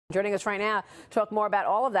Joining us right now to talk more about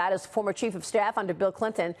all of that is former chief of staff under Bill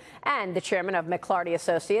Clinton and the chairman of McLarty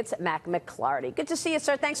Associates, Mack McLarty. Good to see you,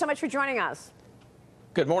 sir. Thanks so much for joining us.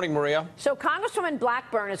 Good morning, Maria. So Congresswoman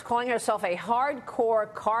Blackburn is calling herself a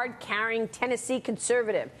hardcore, card-carrying Tennessee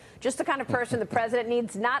conservative. Just the kind of person the president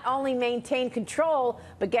needs not only maintain control,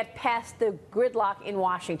 but get past the gridlock in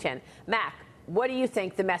Washington. Mack, what do you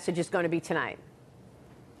think the message is going to be tonight?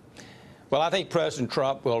 Well, I think President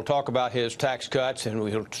Trump will talk about his tax cuts, and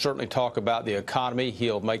he'll certainly talk about the economy.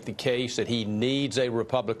 He'll make the case that he needs a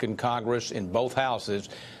Republican Congress in both houses.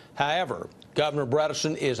 However, Governor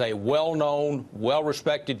Bredesen is a well-known,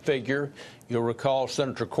 well-respected figure. You'll recall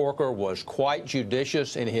Senator Corker was quite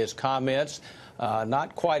judicious in his comments,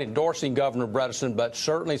 not quite endorsing Governor Bredesen, but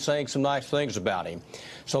certainly saying some nice things about him.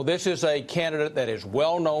 So this is a candidate that is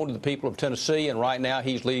well known to the people of Tennessee, and right now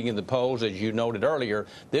he's leading in the polls, as you noted earlier.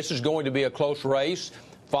 This is going to be a close race,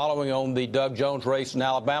 following on the Doug Jones race in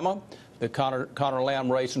Alabama, the Connor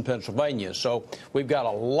Lamb race in Pennsylvania. So we've got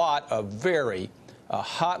a lot of very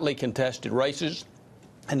hotly contested races,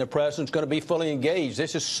 and the president's going to be fully engaged.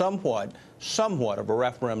 This is somewhat of a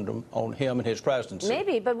referendum on him and his presidency.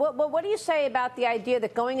 Maybe, but what do you say about the idea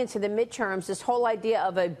that going into the midterms, this whole idea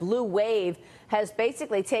of a blue wave has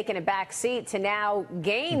basically taken a back seat to now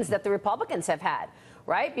gains that the Republicans have had,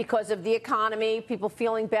 right? Because of the economy, people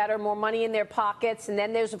feeling better, more money in their pockets, and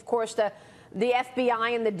then there's, of course, the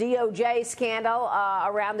FBI and the DOJ scandal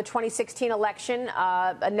around the 2016 election,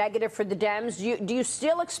 a negative for the Dems. Do you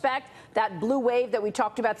still expect that blue wave that we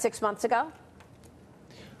talked about 6 months ago?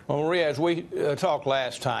 Well, Maria, as we talked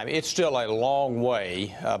last time, it's still a long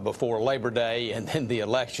way before Labor Day and then the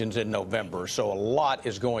elections in November. So a lot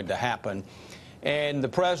is going to happen. And the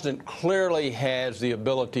president clearly has the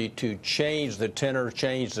ability to change the tenor,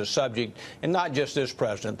 change the subject, and not just this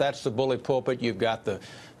president. That's the bully pulpit. You've got the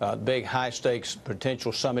big high-stakes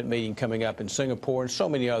potential summit meeting coming up in Singapore and so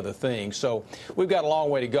many other things. So we've got a long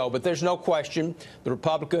way to go. But there's no question the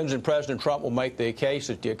Republicans and President Trump will make the case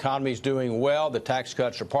that the economy is doing well. The tax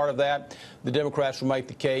cuts are part of that. The Democrats will make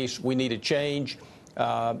the case we need a change.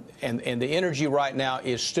 And the energy right now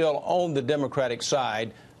is still on the Democratic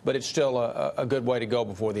side, but it's still a good way to go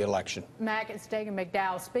before the election. Mack, it's Dagan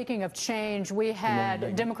McDowell. Speaking of change, we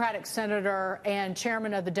had Democratic Senator and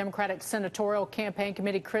Chairman of the Democratic Senatorial Campaign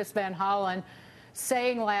Committee, Chris Van Hollen,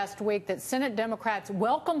 saying last week that Senate Democrats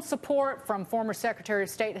welcome support from former Secretary of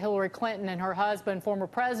State Hillary Clinton and her husband, former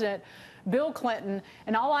President Bill Clinton.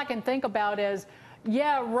 And all I can think about is,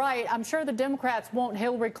 yeah, right. I'm sure the Democrats want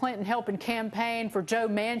Hillary Clinton helping campaign for Joe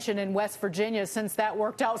Manchin in West Virginia, since that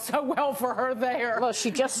worked out so well for her there. Well,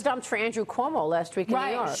 she just stumped for Andrew Cuomo last week in New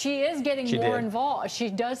York. Right. She is getting more involved.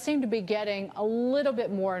 She does seem to be getting a little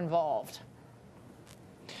bit more involved.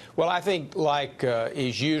 Well, I think, like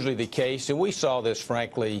is usually the case, and we saw this,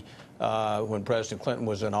 frankly, when President Clinton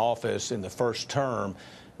was in office in the first term,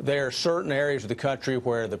 there are certain areas of the country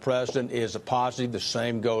where the president is a positive. The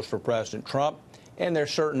same goes for President Trump. And there are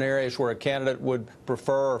certain areas where a candidate would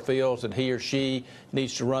prefer or feels that he or she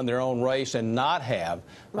needs to run their own race and not have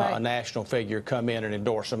a national figure come in and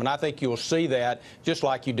endorse them. And I think you'll see that, just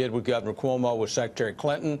like you did with Governor Cuomo with Secretary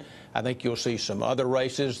Clinton. I think you'll see some other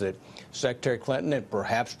races that Secretary Clinton and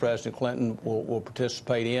perhaps President Clinton will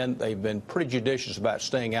participate in. They've been pretty judicious about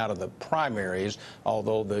staying out of the primaries,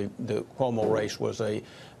 although the Cuomo race was a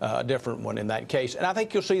different one in that case. And I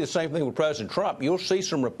think you'll see the same thing with President Trump. You'll see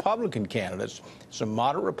some Republican candidates, some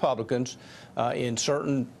moderate Republicans in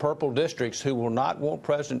certain purple districts who will not want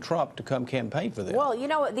President Trump to come campaign for them. Well, you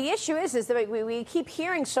know, the issue is that we keep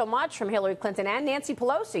hearing so much from Hillary Clinton and Nancy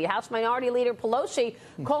Pelosi, House Minority Leader Pelosi,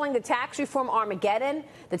 calling the tax reform Armageddon,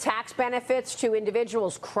 the tax benefits to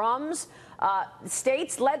individuals crumbs.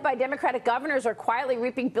 States led by Democratic governors are quietly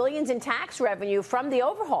reaping billions in tax revenue from the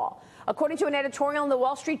overhaul. According to an editorial in the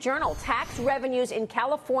Wall Street Journal, tax revenues in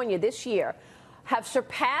California this year have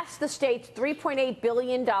surpassed the state's $3.8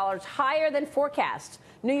 billion, higher than forecasts.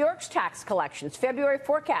 New York's tax collections, February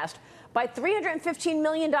forecast, by $315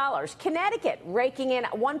 million. Connecticut raking in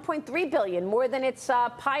 $1.3 billion, more than its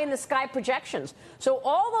pie-in-the-sky projections. So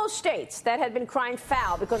all those states that had been crying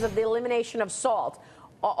foul because of the elimination of SALT,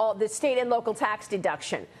 the state and local tax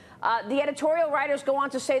deduction. The editorial writers go on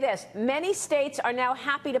to say this: many states are now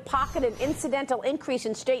happy to pocket an incidental increase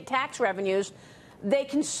in state tax revenues. They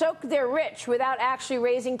can soak their rich without actually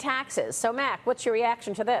raising taxes. So, Mack, what's your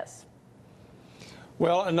reaction to this?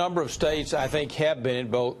 Well, a number of states, I think, have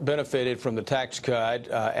benefited from the tax cut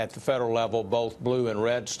at the federal level, both blue and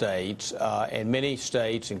red states. And many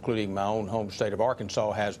states, including my own home state of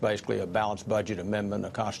Arkansas, has basically a balanced budget amendment, a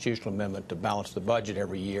constitutional amendment to balance the budget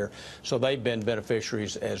every year. So they've been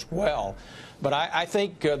beneficiaries as well. But I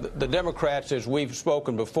think the Democrats, as we've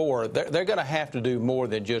spoken before, they're going to have to do more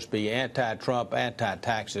than just be anti-Trump,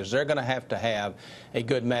 anti-taxes. They're going to have a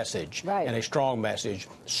good message and a strong message.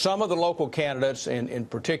 Some of the local candidates in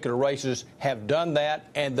particular races have done that,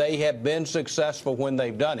 and they have been successful when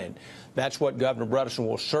they've done it. That's what Governor Bredesen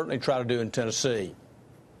will certainly try to do in Tennessee.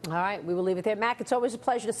 All right, we will leave it there. Mack, it's always a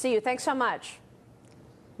pleasure to see you. Thanks so much.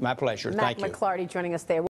 My pleasure. Thank you. Mack McLarty joining us there.